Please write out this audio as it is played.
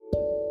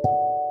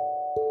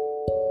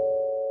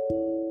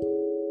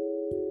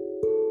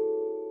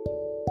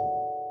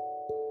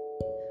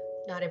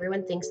Not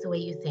everyone thinks the way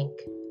you think,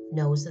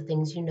 knows the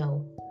things you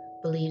know,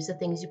 believes the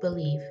things you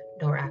believe,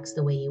 nor acts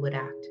the way you would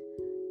act.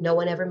 No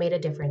one ever made a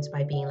difference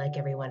by being like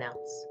everyone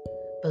else.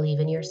 Believe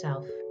in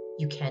yourself.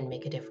 You can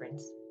make a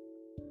difference.